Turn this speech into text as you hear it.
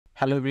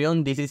Hello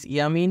everyone, this is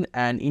Yamin,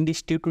 and in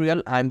this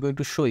tutorial I am going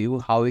to show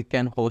you how we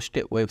can host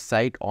a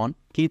website on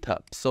GitHub.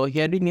 So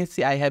here you can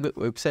see I have a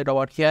website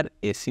over here,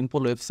 a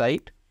simple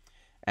website,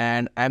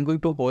 and I am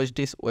going to host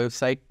this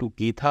website to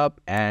GitHub.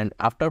 And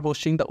after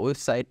hosting the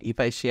website, if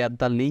I share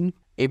the link,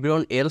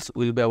 everyone else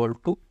will be able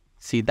to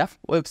see the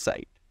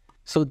website.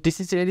 So this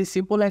is very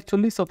simple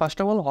actually. So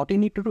first of all, what we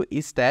need to do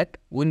is that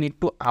we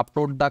need to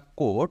upload the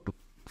code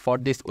for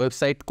this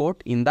website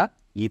code in the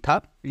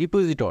GitHub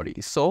repository.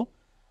 So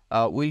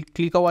we'll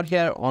click over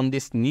here on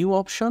this new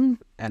option,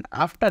 and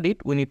after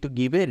it we need to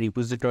give a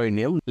repository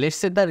name. Let's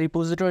say the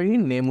repository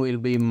name will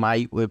be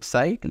my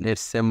website.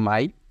 Let's say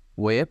my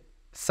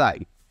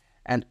website.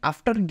 And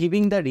after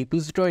giving the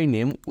repository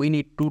name, we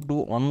need to do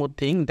one more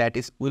thing, that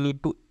is we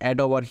need to add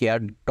over here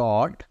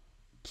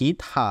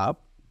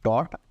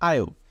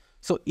 .github.io.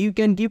 So you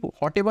can give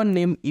whatever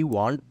name you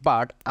want,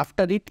 but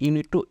after it you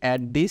need to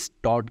add this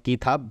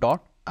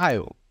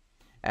 .github.io.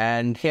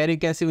 And here you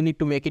can see we need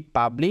to make it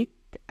public.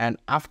 And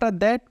after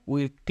that,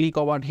 we'll click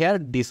over here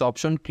this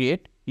option,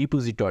 create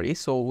repository.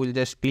 So we'll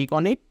just click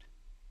on it,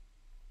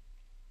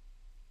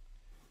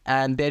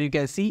 and there you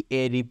can see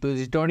a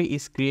repository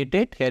is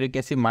created. Here you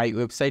can see my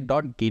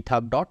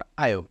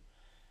website.github.io,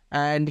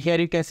 and here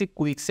you can see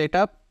quick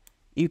setup.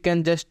 You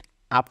can just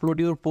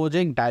upload your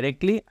project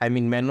directly,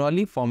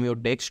 manually from your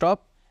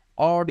desktop,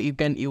 or you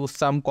can use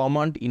some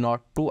command in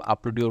order to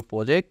upload your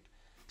project.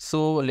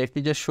 So let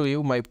me just show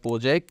you my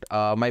project.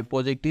 My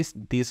project is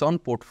this on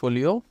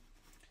portfolio.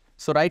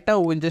 So right now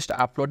we'll just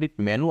upload it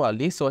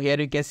manually. So here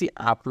you can see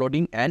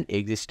uploading an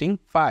existing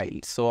file.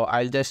 So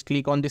I'll just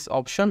click on this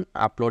option,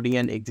 uploading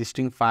an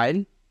existing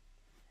file.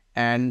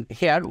 And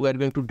here we are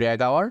going to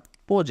drag our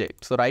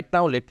project. So right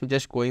now let me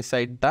just go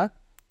inside the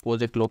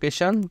project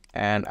location,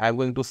 and I'm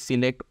going to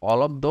select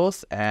all of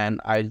those,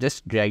 and I'll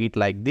just drag it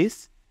like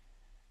this.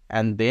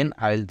 And then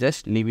I'll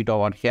just leave it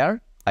over here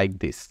like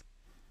this.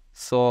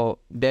 So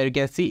there you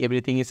can see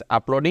everything is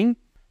uploading.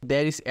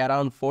 There is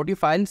around 40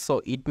 files,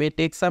 so it may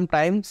take some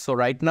time. So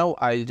right now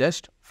I'll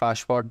just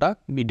fast forward the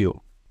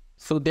video.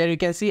 So there you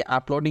can see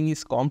uploading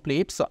is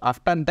complete. So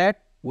after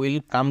that we'll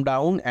come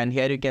down, and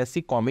here you can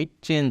see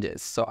commit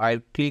changes. So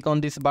I'll click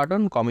on this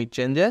button, commit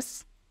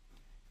changes.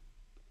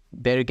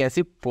 There you can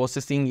see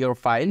processing your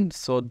file.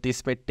 So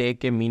this may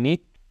take a minute.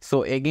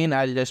 So again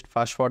I'll just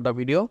fast forward the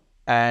video,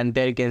 and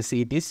there you can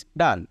see it is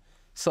done.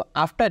 So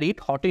after it,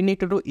 what you need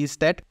to do is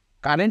that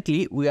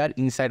currently we are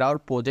inside our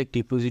project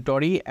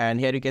repository, and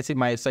here you can see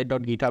my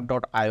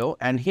website.github.io,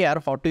 and here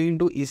what we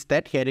do is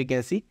that here you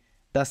can see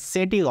the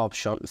setting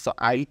option. So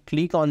I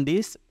click on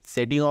this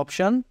setting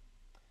option,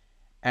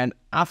 and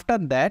after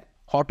that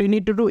what we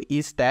need to do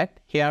is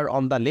that here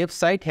on the left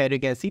side, here you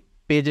can see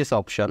pages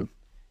option.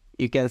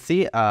 You can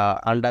see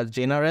under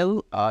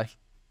general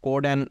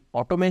code and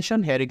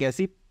automation, here you can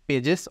see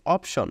pages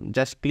option.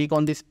 Just click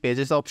on this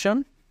pages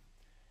option,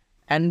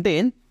 and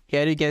then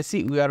here you can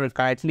see we are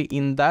currently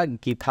in the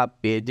GitHub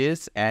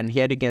pages, and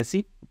here you can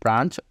see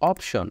branch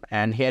option,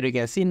 and here you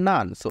can see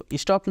none. So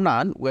instead of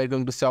none, we are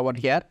going to see over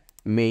here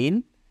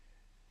main,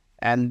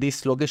 and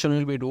this location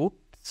will be root.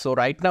 So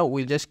right now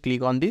we'll just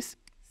click on this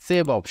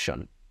save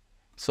option.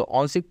 So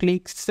once you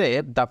click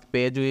save, the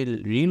page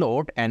will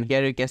reload, and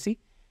here you can see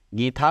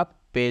GitHub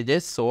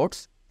pages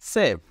source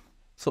save.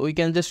 So we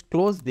can just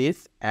close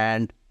this,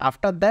 and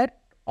after that,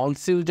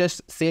 once you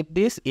just save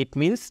this, it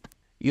means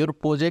your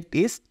project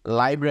is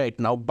live right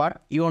now,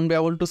 but you won't be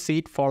able to see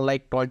it for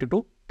like 20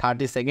 to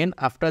 30 seconds.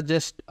 After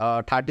just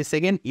 30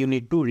 seconds, you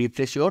need to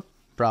refresh your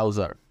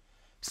browser.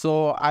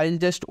 So I'll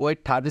just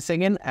wait 30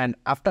 seconds, and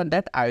after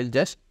that, I'll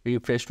just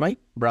refresh my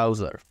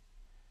browser.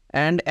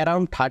 And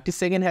around 30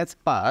 seconds has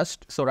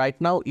passed. So right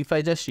now, if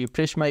I just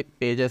refresh my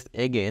pages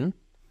again,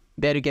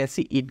 there you can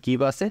see it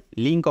give us a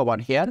link over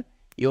here.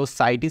 Your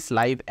site is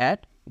live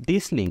at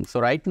this link. So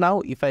right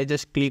now, if I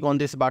just click on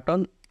this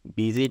button,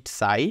 visit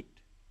site,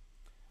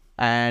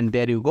 and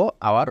there you go,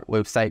 our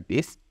website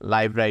is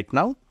live right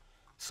now.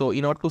 So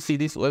in order to see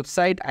this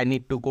website, I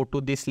need to go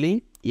to this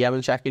link,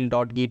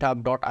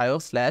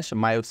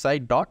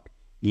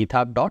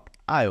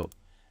 yaminshakil.github.io/myWebsite.github.io.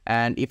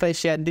 And if I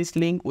share this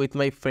link with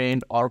my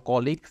friend or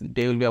colleagues,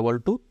 they will be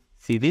able to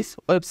see this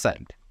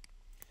website.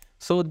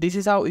 So this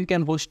is how you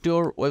can host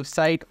your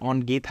website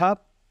on GitHub.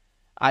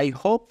 I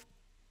hope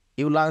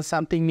you learned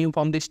something new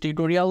from this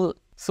tutorial.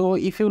 So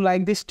if you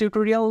like this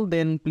tutorial,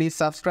 then please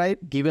subscribe,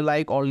 give a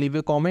like, or leave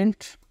a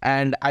comment,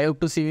 and I hope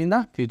to see you in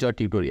the future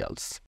tutorials.